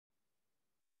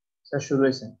Sir শুরু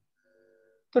হয়েছে।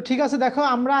 তো ঠিক আছে, দেখো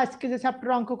আমরা আজকে যে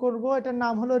চ্যাপ্টার অঙ্ক করব এটার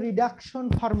নাম হলো রিডাকশন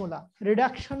ফর্মুলা।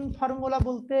 রিডাকশন ফর্মুলা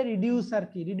বলতে রিডিউস আর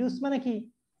কি, রিডিউস মানে কি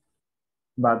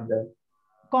বাদ দেয়,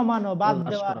 কমানো, বাদ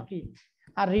হ্রাস দেওয়া আর করা। কি।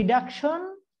 আর রিডাকশন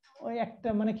ওই একটা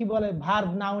মানে কি বলে ভার্ব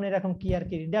নাউন এরকম কি আর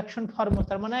কি। রিডাকশন ফর্মুলা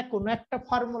তার মানে কোন একটা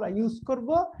ফর্মুলা ইউজ করব,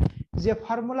 যে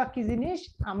ফর্মুলা কি জিনিস,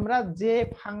 আমরা যে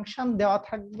ফাংশন দেওয়া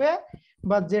থাকবে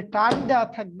বা যে টার্ম দেওয়া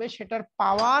থাকবে সেটার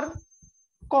পাওয়ার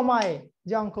কমায়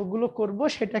যে অঙ্কগুলো করব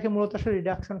সেটাকে মূলত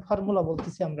রিডাকশন ফর্মুলা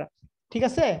বলতেছি আমরা। ঠিক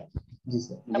আছে, জি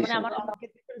স্যার। তার মানে আমার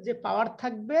অঙ্কের ভিতরে যে পাওয়ার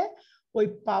থাকবে ওই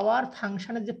পাওয়ার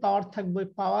ফাংশনের যে পাওয়ার থাকবে ওই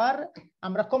পাওয়ার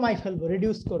আমরা কমাই ফেলবো,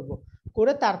 রিডিউস করব,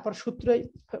 করে তারপর সূত্র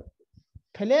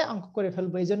ফেলে অঙ্ক করে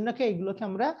ফেলবো। এই জন্য এইগুলোকে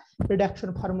আমরা রিডাকশন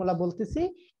ফর্মুলা বলতেছি।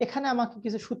 এখানে আমাকে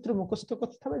কিছু সূত্র মুখস্থ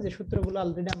করতে হবে, যে সূত্রগুলো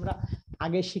অলরেডি আমরা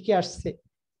আগে শিখে আসছে।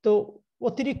 তো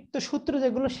অতিরিক্ত সূত্র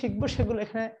যেগুলো শিখবো সেগুলো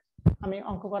এখানে আমি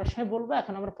অঙ্ক করার সময় বলবো।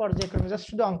 এখন আমরা পর্যায়ক্রমে জাস্ট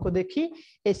শুধু অঙ্ক দেখি।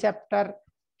 এই চ্যাপ্টার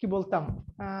কি বলতাম,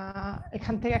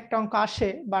 এখান থেকে একটা অঙ্ক আসে,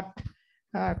 বাট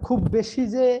খুব বেশি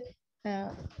যে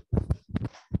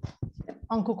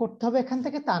অঙ্ক করতে হবে এখান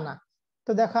থেকে তা না।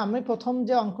 তো দেখো আমি প্রথম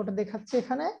যে অঙ্কটা দেখাচ্ছি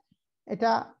এখানে,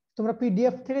 এটা তোমরা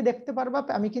পিডিএফ থেকে দেখতে পারবা।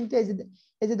 আমি কিন্তু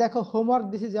এই যে দেখো হোমওয়ার্ক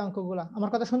দিছি, যে অঙ্কগুলো, আমার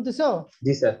কথা শুনতেছো?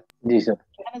 জি স্যার। জি স্যার।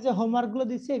 এখানে যে হোমওয়ার্ক গুলো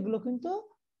দিচ্ছি এগুলো কিন্তু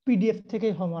পিডিএফ থেকে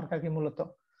হোমওয়ার্ক আর কি মূলত।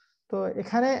 তো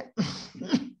এখানে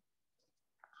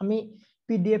আমি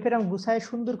পিডিএফ এর গুছায়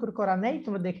সুন্দর করে করা নেই,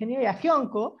 তোমরা দেখে নিও একই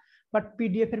অঙ্ক, বাট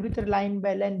পিডিএফ এর ভিতরে লাইন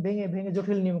বাই লাইন ভেঙে ভেঙে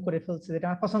জটিল নিয়ম করে ফেলছে, যেটা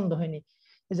আমার পছন্দ হয়নি।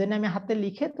 এই জন্য আমি হাতে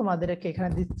লিখে তোমাদেরকে এখানে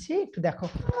দিচ্ছি, একটু দেখো।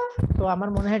 তো আমার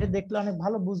মনে হয় এটা দেখলে অনেক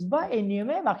ভালো বুঝবা, এই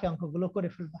নিয়মে বাকি অঙ্কগুলো করে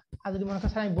ফেলবা। আর যদি মনে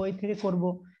করছো আমি বই থেকে করব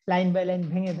লাইন বাই লাইন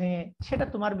ভেঙে ভেঙে, সেটা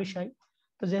তোমার বিষয়।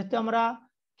 তো যেহেতু আমরা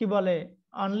কি বলে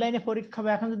অনলাইনে পরীক্ষা হবে,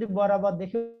 এখন যদি বরাবর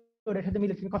দেখে রেখে তুমি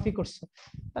কপি করছো,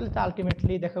 তাহলে তো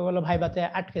আলটিমেটলি দেখা গেলো ভাইবাতে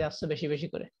আটকে যাচ্ছে বেশি বেশি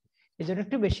করে। এই জন্য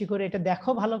একটু বেশি করে এটা দেখো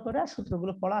ভালো করে, আর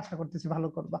সূত্রগুলো পড়া আশা করতেছি ভালো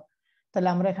করবা। তাহলে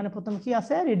আমরা এখানে প্রথম কি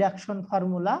আছে, রিডাকশন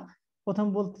ফর্মুলা। প্রথম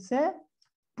বলতেছে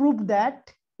prove that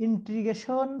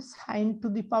integration sin to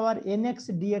the power nx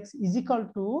dx is equal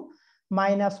to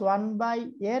minus 1 by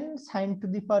n sin to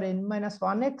the power n minus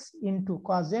 1x into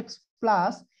cos x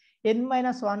plus n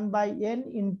minus 1 by n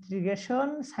integration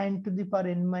sin to the power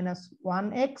n minus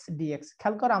 1x dx।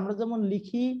 খেয়াল করো আমরা যেমন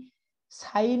লিখি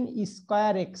sin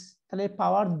square x, তাহলে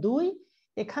পাওয়ার 2,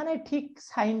 এখানে ঠিক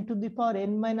sin to the power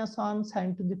n minus 1 sin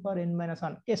to the power n minus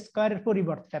 1 স্কয়ারের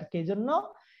পরিবর্তে আর কি। এই জন্য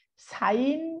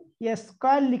সাইন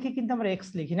স্কয়ার লিখে কিন্তু আমরা এক্স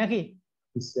লিখি নাকি?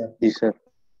 জি স্যার।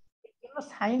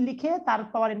 সাইন লিখে তার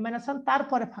পাওয়ার n মাইনাস 1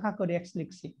 তারপরে ফাঁকা করে এক্স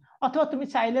লিখছি। অথবা তুমি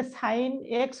চাইলে sine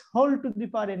x whole to the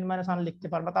power n minus 1 লিখতে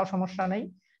পারবা, তাও সমস্যা নাই।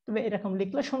 তবে এরকম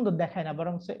লিখলে সুন্দর দেখায় না,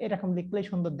 বরং এরকম লিখলেই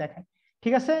সুন্দর দেখায়।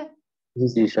 ঠিক আছে?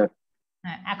 জি স্যার।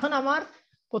 হ্যাঁ, এখন আমার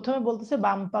প্রথমে বলতেছে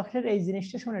বাম পাশের এই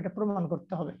জিনিসটা শুনে এটা প্রমাণ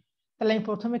করতে হবে। তাহলে আমি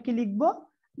প্রথমে কি লিখবো,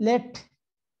 লেট,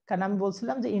 কারণ আমি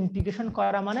বলছিলাম যে ইন্টিগ্রেশন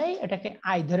করা মানে এটাকে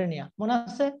আই ধরে নেওয়া, মনে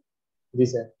আছে? জি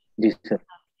স্যার। জি স্যার।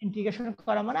 ইন্টিগ্রেশন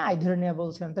করা মানে আই ধরে নেওয়া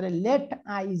বলছিলাম। তাহলে late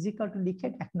I is equal to লিখে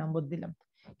 1 নম্বর দিলাম।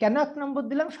 কেন 1 নম্বর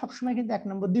দিলাম? সবসময় কিন্তু 1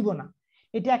 নম্বর দিব না,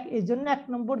 এটা এই জন্য 1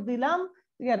 নম্বর দিলাম।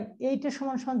 এইটা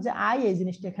সমান সমান যে আই, এই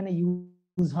জিনিসটা এখানে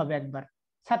ইউজ হবে একবার।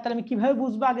 স্যার তাহলে আমি কিভাবে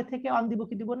বুঝবো আগে থেকে অন দিব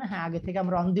কি দিব না? হ্যাঁ, আগে থেকে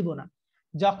আমরা অন দিব না,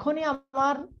 যখনই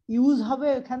আমার ইউজ হবে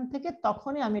এখান থেকে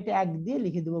তখনই আমি এটা 1 দিয়ে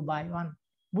লিখে দেবো বাই 1।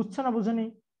 বুঝছো না বুঝনি?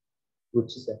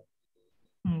 বুঝছি স্যার।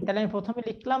 তাহলে আমি প্রথমে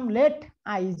লিখলাম late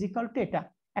I is equal to এটা,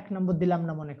 1 নম্বর দিলাম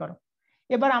না মনে করো।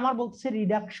 এবার আমার বলছে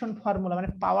রিডাকশন ফর্মুলা, মানে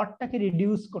পাওয়ারটাকে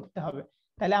রিডিউস করতে হবে।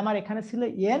 তাহলে আমার এখানে ছিল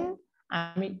n,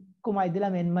 আমি কমাই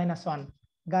দিলাম n মাইনাস 1,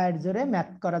 গায়ের জোরে ম্যাথ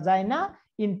করা যায় না,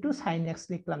 ইনটু সাইন এক্স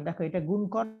লিখলাম। দেখো এটা গুণ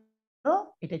করো,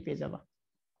 এটাই পেয়ে যাবা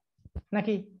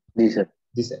নাকি? জি স্যার।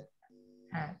 জি স্যার।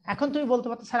 হ্যাঁ, এখন তুমি বলতে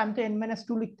পারতো স্যার আমি তো n মাইনাস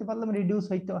 2 লিখতে পারলাম, রিডিউস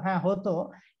হইতো। হ্যাঁ হতো,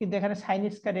 কিন্তু এখানে সাইন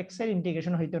স্কয়ার এক্স এর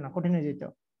ইন্টিগ্রেশন হইতো না, কঠিন হয়ে যেত।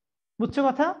 বুঝছো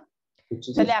কথা?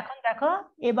 তাহলে এখন দেখো,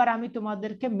 এবার আমি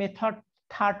তোমাদেরকে মেথড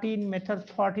 13 মেথড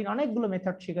 14 অনেকগুলো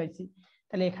মেথড শিখাইছি।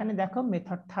 তাহলে এখানে দেখো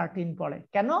মেথড 13 পড়ে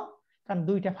কেন? কারণ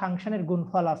দুইটা ফাংশনের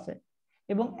গুণফল আছে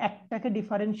এবং একটাকে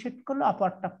ডিফারেন্সিয়েট করলে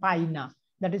অপরটা পাই না।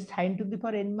 That is sign to the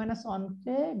power n minus 1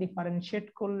 K differentiate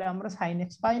করলে আমরা সাইন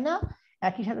এক্স পাই না,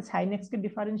 একই সাথে সাইন এক্স কে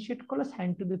ডিফারেন্সিয়েট করলে sign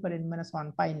to the power n minus 1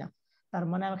 পাই না। তার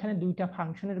মানে এখানে দুইটা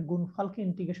ফাংশনের গুণফলকে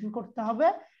ইন্টিগ্রেশন করতে হবে,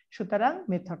 সুতরাং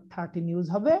মেথড 13 ইউজ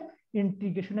হবে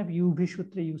ইন্টিগ্রেশন অফ ইউভি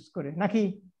সূত্র ইউজ করে নাকি?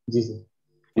 জি স্যার।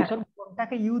 এখন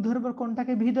কোনটাকে ইউ ধরবো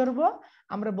কোনটাকে ভি ধরবো?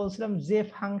 আমরা বলছিলাম যে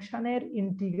ফাংশনের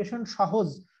ইন্টিগ্রেশন সহজ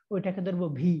ওইটাকে ধরবো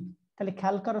ভি। তাহলে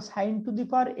খেয়াল করো sign to the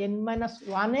power n minus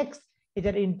 1x,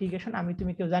 এটার ইন্টিগ্রেশন আমি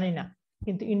তুমি কেউ জানি না,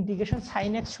 কিন্তু ইন্টিগ্রেশন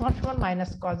সাইন এক্স সমান সমান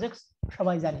মাইনাস কজ এক্স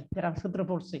সবাই জানি, যারা সূত্র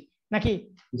পড়ছি নাকি?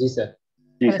 জি স্যার।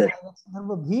 জি স্যার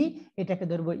ধরবো ভি, এটাকে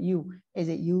ধরবো ইউ। এই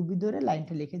যে ইউবি ধরে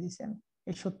লাইনটা লিখে দিয়েছেন,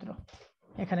 এই সূত্র।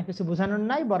 এখানে কিছু বোঝানোর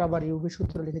নাই, বরাবর ইউবি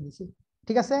সূত্র লিখে দিছি।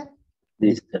 ঠিক আছে? জি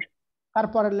স্যার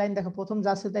তারপরের লাইন দেখো, প্রথম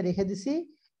যা আছে তাই রেখে দিছি।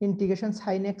 ইন্টিগ্রেশন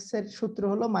সাইন এক্স এর সূত্র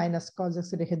হলো মাইনাস কজ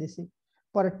এক্স রেখে দিছি,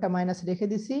 পরেরটা মাইনাস রেখে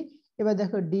দিছি। এবার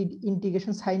দেখো ডি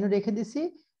ইন্টিগ্রেশন সাইনও রেখে দিছি,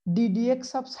 D dx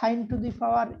of sign to the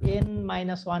power n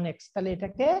minus 1x। তাহলে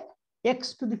এটাকে x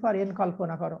to the power n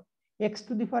কল্পনা করো। x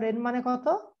to the power n মানে কত?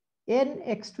 n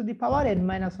x to the power n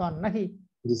minus 1 নাকি?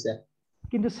 জি স্যার।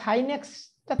 কিন্তু সাইন x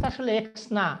টা তো আসলে x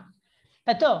না,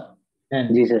 তাই তো? হ্যাঁ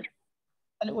জি স্যার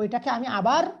তাহলে ওইটাকে আমি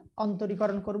আবার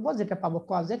অন্তরীকরণ করব, যেটা পাবো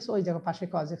cos x, ওই জায়গায় পাশে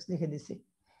cos x লিখে দিছি।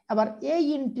 আবার এই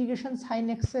ইন্টিগ্রেশন sin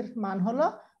x এর মান হলো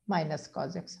মাইনাস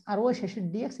cos x, আর ওই শেষের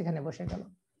dx এখানে বসে গেল।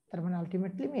 তার মানে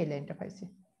আলটিমেটলি আমি এই লাইনটা পাইছি।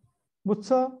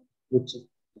 বুঝছো? বুঝছি।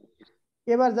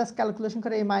 এবার জাস্ট ক্যালকুলেশন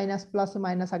করে এই মাইনাস প্লাস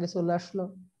মাইনাস আগে চলে আসলো,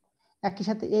 একই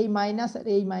সাথে এই মাইনাস আর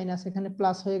এই মাইনাস এখানে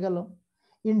প্লাস হয়ে গেল।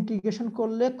 ইন্টিগ্রেশন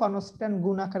করলে কনস্ট্যান্ট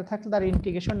গুণ আকারে থাকলে, তার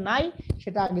ইন্টিগ্রেশন নাই,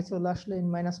 সেটা আগে চলে আসলো n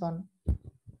মাইনাস 1।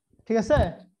 ঠিক আছে?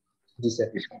 জি স্যার।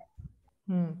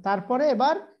 তারপরে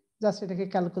এবার জাস্ট এটাকে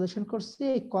ক্যালকুলেশন করছি,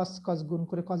 এই cos cos গুণ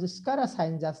করে cos স্কয়ার আর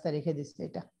sin জাস্ট রেখে দিচ্ছি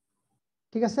এটা।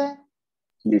 ঠিক আছে?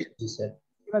 জি স্যার।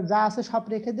 এবার যা আছে সব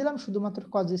রেখে দিলাম, শুধুমাত্র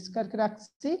cos স্কয়ার কে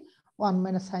রাখছি 1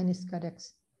 মাইনাস sin স্কয়ার x।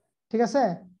 ঠিক আছে?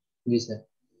 জি স্যার।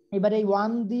 এবার এই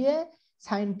 1 দিয়ে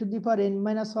sin to the power n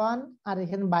minus 1, আর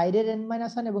এখানে বাইরের n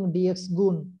মাইনাস 1 এবং dx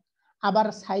গুণ, আবার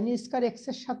sin স্কয়ার x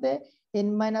এর সাথে n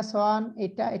মাইনাস 1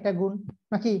 এটা এটা গুণ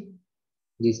নাকি?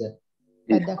 জি স্যার।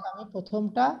 তাই দেখো আমি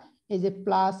প্রথমটা এই যে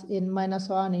plus n minus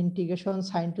 1 integration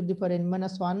sin to the power n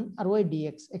minus 1 আর ওই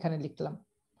dx এখানে লিখলাম।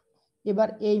 এবার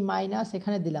এই মাইনাস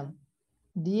এখানে দিলাম,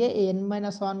 দিয়ে n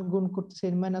মাইনাস 1 গুণ করতেছে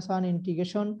n মাইনাস 1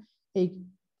 ইন্টিগ্রেশন এই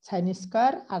sin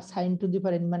square R sin to the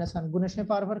power n minus 1 গুণের সময়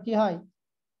পাওয়ার পর কি হয়?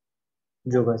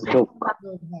 যোগ আছে। যোগ।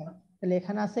 তাহলে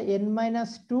এখানে আছে n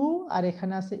মাইনাস 2 আর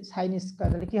এখানে আছে sin স্কয়ার,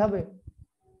 তাহলে কি হবে?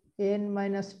 n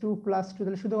মাইনাস 2 প্লাস 2,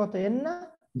 তাহলে শুধু কত n না?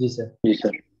 জি sir. G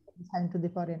sir sin to the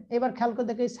power n। এবার খেয়াল করে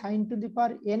দেখো sin to the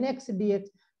power nx dx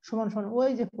সমান সমান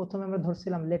ওই যে প্রথমে আমরা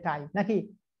ধরছিলাম লেট i নাকি?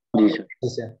 জি স্যার জি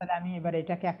স্যার। তাহলে আমি এবার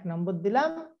এটাকে 1 নম্বর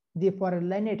দিলাম, দিয়ে পরের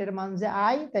লাইনে এটার মান যে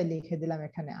i, তাই লিখে দিলাম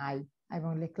এখানে i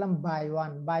এবং লিখলাম বাই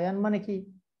 1। বাই 1 মানে কি?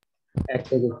 এক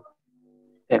থেকে।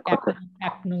 এক হতে।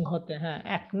 1 নং হতে, হ্যাঁ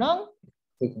 1 নং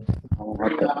থেকে।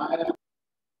 হতে।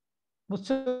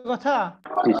 বুঝছো কথা?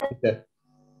 জি জি স্যার।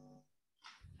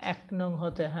 1 নং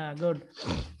হতে, হ্যাঁ গুড।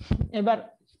 এবার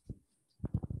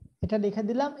এটা লিখে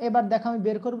দিলাম। এবার দেখো আমি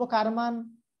বের করব কার মান?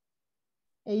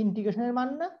 এই ইন্টিগ্রেশনের মান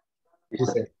না? জি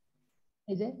স্যার।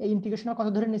 এই যে এই ইন্টিগ্রেশনের কত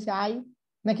ধরে নিছি i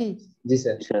নাকি? জি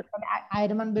স্যার। স্যার i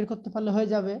এর মান বের করতে পারলে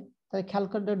হয়ে যাবে। তাহলে খেয়াল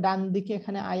করে ডান দিকে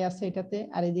এখানে i আছে এটাতে,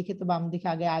 আর এদিকে তো বাম দিকে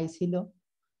আগে i ছিল,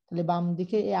 তাহলে বাম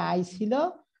দিকে এই i ছিল,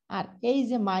 আর এই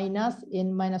যে minus n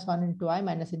minus 1 into i,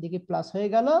 minus এর দিকে প্লাস হয়ে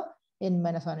গেল, n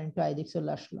মাইনাস 1 ইন্টু i দিকে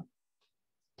চলে আসলো।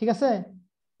 ঠিক আছে?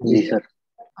 জি স্যার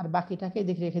আর বাকিটাকে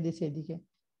এদিকে রেখে দিছি এদিকে।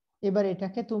 এবার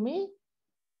এটাকে তুমি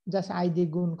জাস্ট i দিয়ে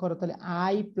গুণ করো, তাহলে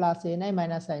i plus ni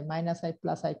minus i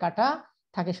plus i কাটা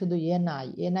থাকে শুধু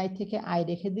ni থেকে i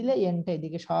রেখে দিলে nটা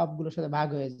এদিকে সবগুলোর সাথে ভাগ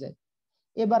হয়ে যায়।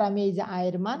 এবার আমি এই যে i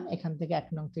এর মান এখান থেকে 1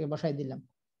 নং থেকে বসাই দিলাম,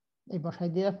 এই বসাই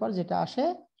দেওয়ার পর যেটা আসে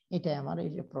এটাই আমার এই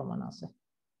যে প্রমাণ আছে।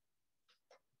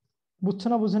 বুঝছো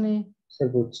না বুঝনি? স্যার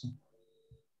বুঝছি।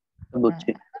 বুঝছি।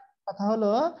 কথা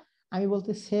হলো আমি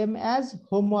বলতে সেম অ্যাজ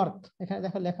হোমওয়ার্ক, এখানে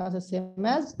দেখো লেখা আছে সেম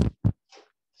অ্যাজ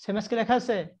কি লেখা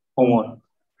আছে? হোমওয়ার্ক।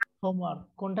 হোমওয়ার্ক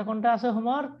কোনটা কোনটা আছে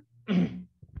হোমওয়ার্ক?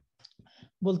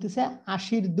 বলতেছে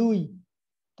 80 এর 2,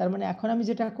 তার মানে এখন আমি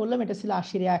যেটা করলাম এটা ছিল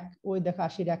 80 এর 1, ওই দেখো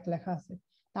 80 এর 1 লেখা আছে।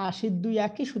 80 এর 2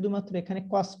 একই, শুধুমাত্র এখানে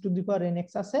cos to the power nx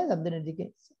আছে, যাদের এদিকে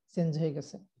চেঞ্জ হয়ে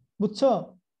গেছে। বুঝছো?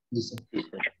 জি স্যার।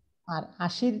 আর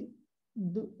 80 এর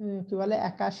কি বলে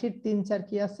 81 এর 3 4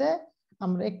 কি আছে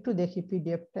আমরা একটু দেখি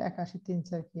পিডিএফটা। 81 3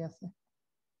 4 কি আছে?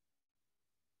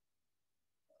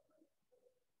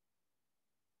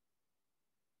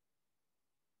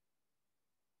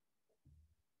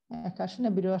 একাশি না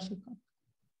 82?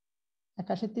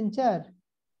 81 3 4,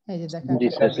 এই যে দেখো জি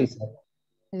স্যার জি স্যার।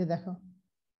 এই যে দেখো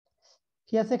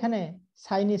কি আছে এখানে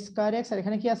sin স্কয়ার x, আর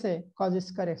এখানে কি আছে cos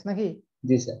স্কয়ার x নাকি?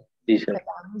 জি স্যার। জি স্যার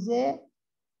আমি যে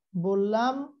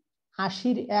বললাম 80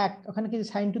 এর 1, ওখানে কি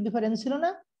sin to the power n ছিল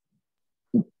না?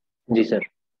 জি স্যার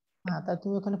হ্যাঁ, তা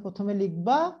তুমি ওখানে প্রথমে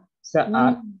লিখবা স্যার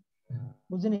আর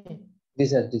বুঝিনি? জি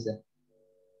স্যার। জি স্যার।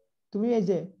 তুমি এই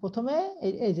যে প্রথমে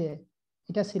এই যে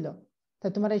এটা ছিল,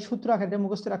 তাই তোমার এই সূত্র আকারে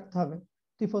মুখস্থ রাখতে হবে।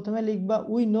 তুই প্রথমে লিখবা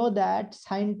we know that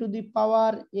sin to the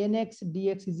power nx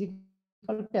dx is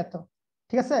equal to এত।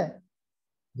 ঠিক আছে?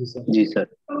 জি স্যার। জি স্যার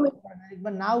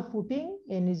লিখবা নাও putting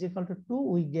n is equal to 2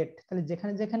 we get, তাহলে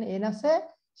যেখানে যেখানে n আছে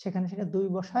সেখানে 2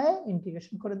 বসায়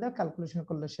ইন্টিগ্রেশন করে দাও, ক্যালকুলেশন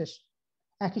করলে শেষ।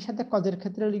 একই সাথে কজের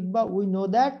ক্ষেত্রে লিখবা we know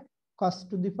that cos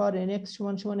to the power nx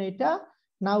সমান সমান এটা,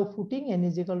 নাও putting n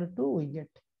is equal to we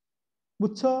get.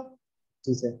 বুঝছো?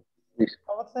 জি স্যার,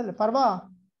 অবশ্যই পারবা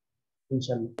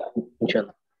ইনশাআল্লাহ।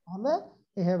 ইনশাআল্লাহ। তাহলে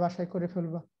এভাবে বাসায় করে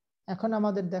ফেলবা। এখন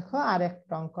আমাদের দেখো আর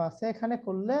একটা অঙ্ক আছে, এখানে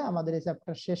করলে আমাদের এই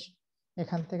চ্যাপ্টার শেষ।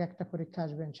 এখান থেকে একটা পরীক্ষা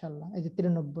আসবে ইনশাআল্লাহ, এই যে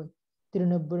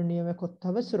 93 নিয়মে করতে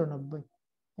হবে 94,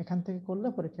 এখান থেকে করলে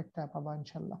পরীক্ষা একটা পাবা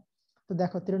ইনশাআল্লাহ। তো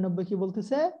দেখো 93 কি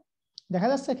বলতেছে, দেখা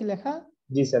যাচ্ছে কি লেখা?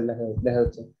 জি স্যার, দেখা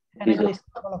হচ্ছে। এখানে খালি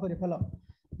ফলো করে ফেলো।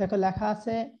 দেখো লেখা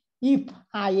আছে ইফ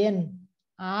in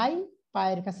i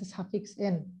পায়ের কাছে সাফিক্স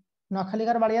n।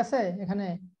 নোয়াখালীকার বাড়ি আছে এখানে,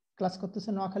 ক্লাস করতেছে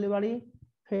নোয়াখালী বাড়ি,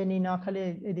 ফেনী নোয়াখালী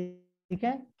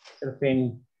এদিকে। Sir Feni.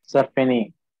 Sir Feni.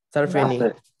 Sir Feni.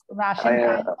 তোমরা আসেন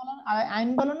আইন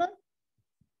বলো না?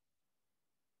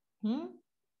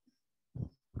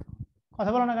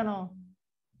 কথা বলো না কেন?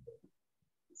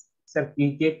 স্যার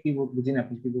কি বুঝিনা,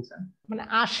 আপনি কি বলছেন? মানে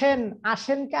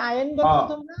আসেনকে আইন বলো না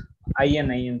তোমরা?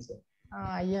 In sir.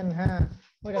 আইএন, হ্যাঁ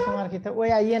ওইটা তোমার কি, ওই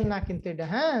আইএন না কিন্তু এটা,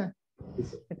 হ্যাঁ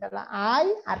এটা হলো আই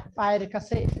আর পায়ের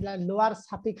কাছে লোয়ার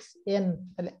সাফিক্স এন,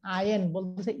 তাহলে আইএন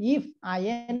বলতেছে if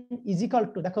in is equal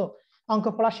to, দেখো অঙ্ক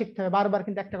পড়া শিখতে হবে বারবার,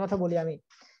 কিন্তু একটা কথা বলি আমি,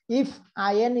 if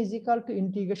in is equal to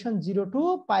integration 0 two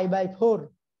π/4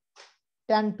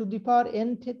 tan to the power n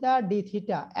theta d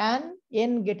theta and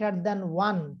n greater than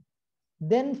 1,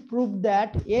 then prove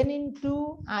that n into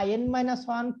in minus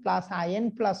 1 plus in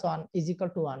plus 1 is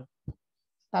equal to 1.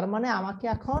 তার মানে আমাকে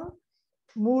এখন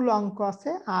মূল অঙ্ক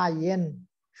আছে in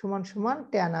সমান সমান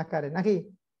tan আকারে নাকি,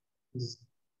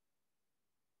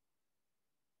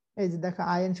 এই যে দেখো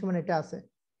in সমান এটা আছে।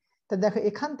 তো দেখো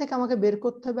এখান থেকে আমাকে বের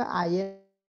করতে হবে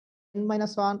in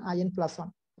minus 1 in plus 1,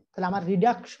 তাহলে আমার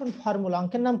রিডাকশন ফর্মুলা,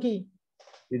 অঙ্কের নাম কি?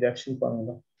 Reduction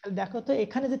formula. দেখো তো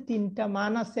এখানে যে 3টা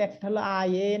মান আছে, একটা হলো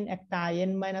in, একটা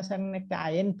in minus 1, একটা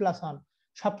in plus 1,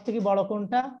 সব থেকে বড়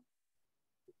কোনটা?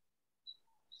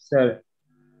 Sir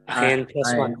in plus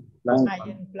 1।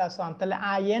 in plus 1, তাহলে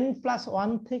in plus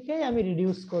 1 থেকে আমি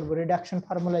রিডিউস করব, রিডাকশন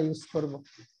ফর্মুলা ইউজ করব।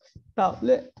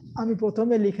 তাহলে আমি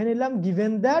প্রথমে লিখে নিলাম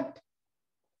given that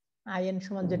in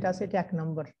সমান যেটা আছে এটা 1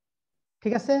 নম্বর,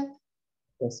 ঠিক আছে?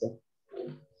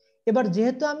 এবার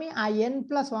যেহেতু আমি in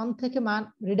plus 1 থেকে মান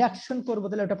রিডাকশন করব,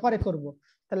 তাহলে ওটা পরে করব,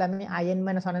 তাহলে আমি in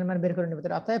minus 1 এর মান বের করে নেব।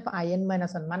 তাহলে অতএব in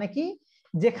minus 1 মানে কি,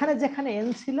 যেখানে যেখানে n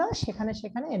ছিল সেখানে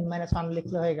সেখানে n minus 1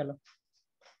 লিখলে হয়ে গেল।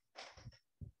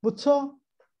 বুঝছো?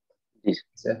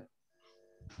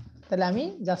 তাহলে আমি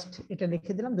জাস্ট এটা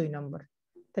লিখে দিলাম 2 নম্বর।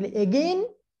 তাহলে এগেইন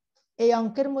এই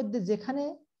অঙ্কের মধ্যে যেখানে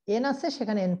n আছে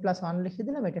সেখানে n plus 1 লিখে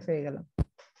দিলাম, এটা পেয়ে গেলাম,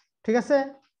 ঠিক আছে?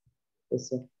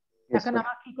 এখন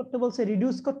আমার কি করতে বলছে,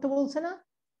 রিডিউস করতে বলছে না?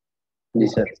 জি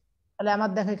স্যার। তাহলে আমার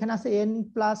দেখো এখানে আছে n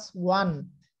plus 1,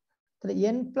 তাহলে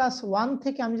n plus 1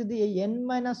 থেকে আমি যদি এই n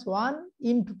minus 1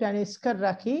 into tan square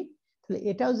রাখি, তাহলে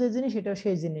এটাও যে জিনিস এটাও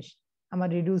সেই জিনিস, আমার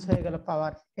রিডিউস হয়ে গেল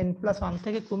পাওয়ার, n plus 1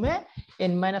 থেকে কমে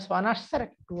n minus 1 আসছে আর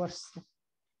 2 আসছে,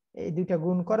 এই দুইটা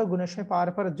গুণ করো, গুণের সময় পাওয়ার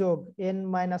পর যোগ n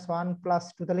minus 1 plus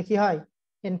 2, তাহলে কি হয়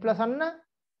n plus 1 না?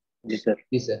 জি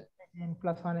স্যার। n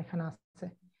plus 1 এখানে আসছে।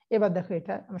 এবার দেখো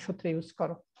এটা আমরা সূত্র ইউজ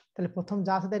করো, তাহলে প্রথম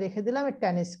যা আছে রেখে দিলাম,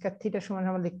 tan স্কয়ার থিটা সমান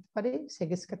আমরা লিখতে পারি sec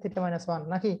স্কয়ার থিটা minus 1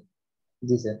 নাকি?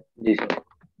 জি স্যার। জি sir.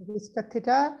 Square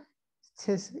theta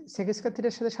sec square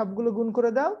থিটার সাথে সবগুলো গুণ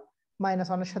করে দাও, মাইনাস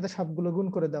 1 এর সাথে সবগুলো গুণ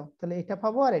করে দাও, তাহলে এটা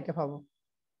পাবো আর এটা পাবো,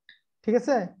 ঠিক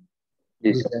আছে?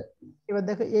 জি স্যার। এবার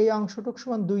দেখো এই অংশটুক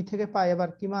সমান 2 থেকে পাই, এবার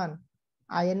কি মান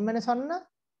in minus 1 না?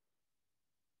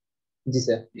 জি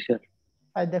স্যার। জি স্যার।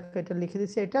 তাই দেখো এটা লিখে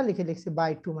দিচ্ছি, এটা লিখছি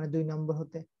বাই 2 মানে 2 নম্বর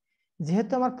হতে।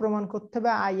 যেহেতু আমার প্রমাণ করতে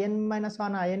হবে in minus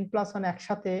 1 in plus 1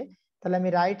 একসাথে, তাহলে আমি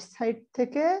রাইট সাইড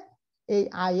থেকে এই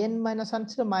in minus 1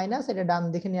 ছিল মাইনাস, এটা ডান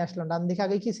দিকে নিয়ে আসলাম, ডান দিকে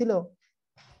আগে কি ছিল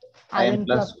in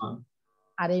plus 1,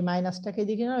 আর এই মাইনাসটাকে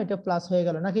এদিকে নাও, এটা প্লাস হয়ে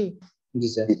গেল নাকি? জি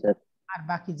স্যার। জি স্যার। আর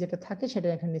বাকি যেটা থাকে সেটা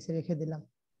এখানে নিচে রেখে দিলাম।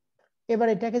 এবার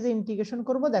এটাকে যে ইন্টিগ্রেশন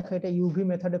করব, দেখো এটা ইউভি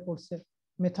মেথডে পড়ছে,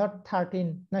 মেথড 13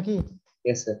 নাকি?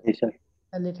 Yes sir. জি স্যার।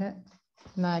 তাহলে এটা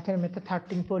না, এখানে মেথড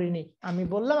 13 পড়িনি, আমি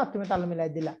বললাম আর তুমি তাল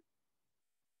মিলাই দিলা।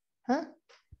 হ্যাঁ,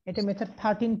 এটা মেথড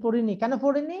 13 পড়িনি, কেন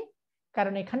পড়িনি?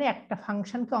 কারণ এখানে একটা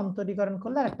ফাংশনকে অন্তরীকরণ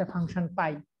করলে আর একটা ফাংশন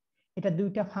পাই, এটা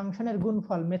দুইটা ফাংশনের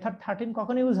গুণফল। মেথড 13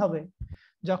 কখন ইউজ হবে?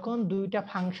 যখন দুইটা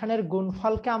ফাংশনের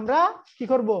গুণফলকে আমরা কি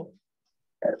করব,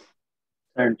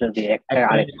 যদি একটা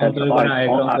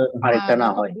আরেকটা না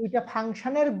হয়, দুইটা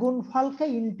ফাংশনের গুণফলকে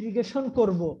ইন্টিগ্রেশন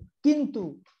করব, কিন্তু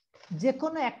যে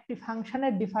কোনো একটি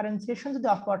ফাংশনের ডিফারেন্সিয়েশন যদি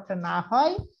অপরটা না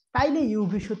হয় তাইলে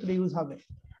ইউভি সূত্র ইউজ হবে,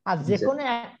 আর যে কোনো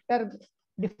একটার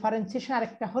ডিফারেন্সিয়েশন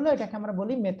আরেকটা হলো এটাকে আমরা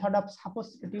বলি মেথড অফ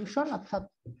সাবস্টিটিউশন অর্থাৎ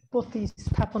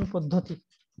প্রতিস্থাপন পদ্ধতি।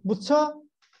 বুঝছো?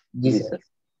 জি জি স্যার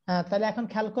স্যার হ্যাঁ, তাহলে এখন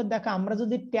খেয়াল করে দেখো, আমরা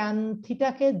যদি ট্যান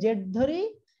থিটাকে জেড ধরি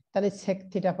তাহলে সেক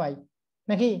থিটা পাই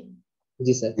নাকি?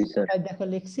 জি স্যার জি স্যার তাই দেখো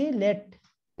লিখছি late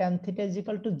tan theta is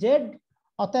equal to Z,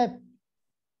 অতএব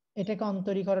এটাকে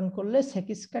অন্তরীকরণ করলে সেক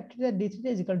square theta D theta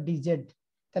is equal D Z.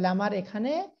 তাহলে আমার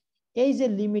এখানে এই যে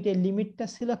লিমিট, এই লিমিটটা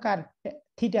ছিল কার?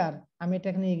 থিটার, আমি এটা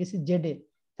নিয়ে গেছি জেড এ,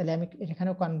 তাহলে আমি এখানে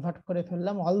কনভার্ট করে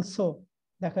ফেললাম অলসো।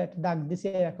 দেখো একটা দাগ দিছি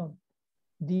এরকম,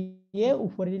 দিয়ে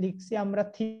উপরে লিখছি আমরা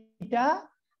থিটা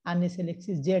আর নিচে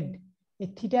লিখছি জেড। এই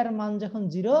থিটার মান যখন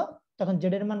 0 তখন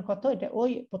জেড এর মান কত, এটা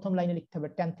ওই প্রথম লাইনে লিখতে হবে,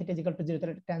 tan থিটা ইকুয়াল টু 0,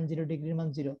 তাহলে tan 0 ডিগ্রির মান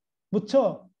 0। বুঝছো?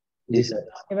 জি স্যার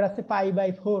এবার আছে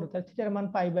π/4, তাহলে থিটার মান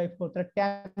π/4, তাহলে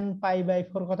tan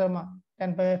π/4 কত মান? tan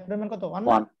π/4 এর মান কত? 1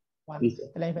 না? 1 1। জি স্যার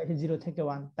তাহলে আমি পাইছি 0 থেকে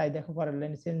 1। তাই দেখো পরের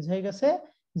লাইনে চেঞ্জ হয়ে গেছে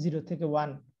 0 থেকে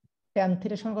 1। tan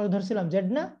থিটার সমান কত ধরছিলাম? জেড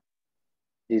না?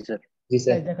 জি স্যার জি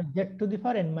স্যার তাই দেখো Z to the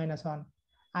power n-1।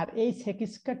 আর এই সেক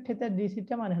স্কয়ার থিটা ডি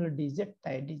থিটা মানে হলো ডিজেড,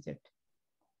 তাই ডিজেড।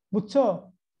 বুঝছো?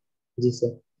 জি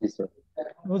স্যার জি স্যার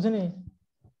বুঝনি?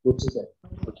 বুঝছি স্যার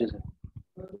বুঝছি স্যার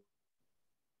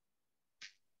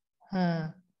হ্যাঁ,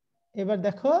 এবার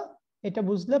দেখো এটা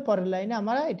বুঝলে পরের লাইনে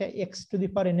আমরা এটা x to the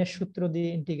power n এর সূত্র দিয়ে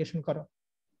ইন্টিগ্রেশন করো।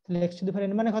 তাহলে x to the power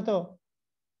n মানে কত?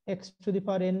 x to the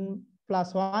power n plus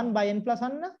 1 by n plus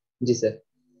 1 না? জি স্যার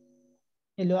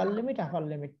এই লোয়ার লিমিট আপার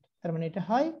লিমিট, তার মানে এটা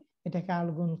হয়, এটাকে আল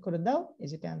গুণ করে দাও, এই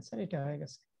যেটা অ্যান্সার এটা হয়ে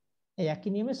গেছে। এই একই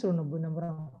নিয়মে 94 নম্বর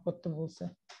অঙ্ক করতে বলছে।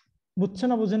 বুঝছো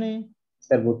না বুঝনি?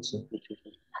 স্যার বুঝছি বুঝছি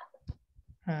স্যার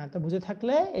হ্যাঁ, তো বুঝে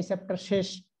থাকলে এই চ্যাপ্টার শেষ।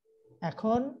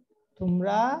 এখন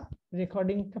তোমরা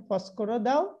রেকর্ডিংটা পজ করে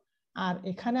দাও, আর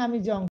এখানে আমি যে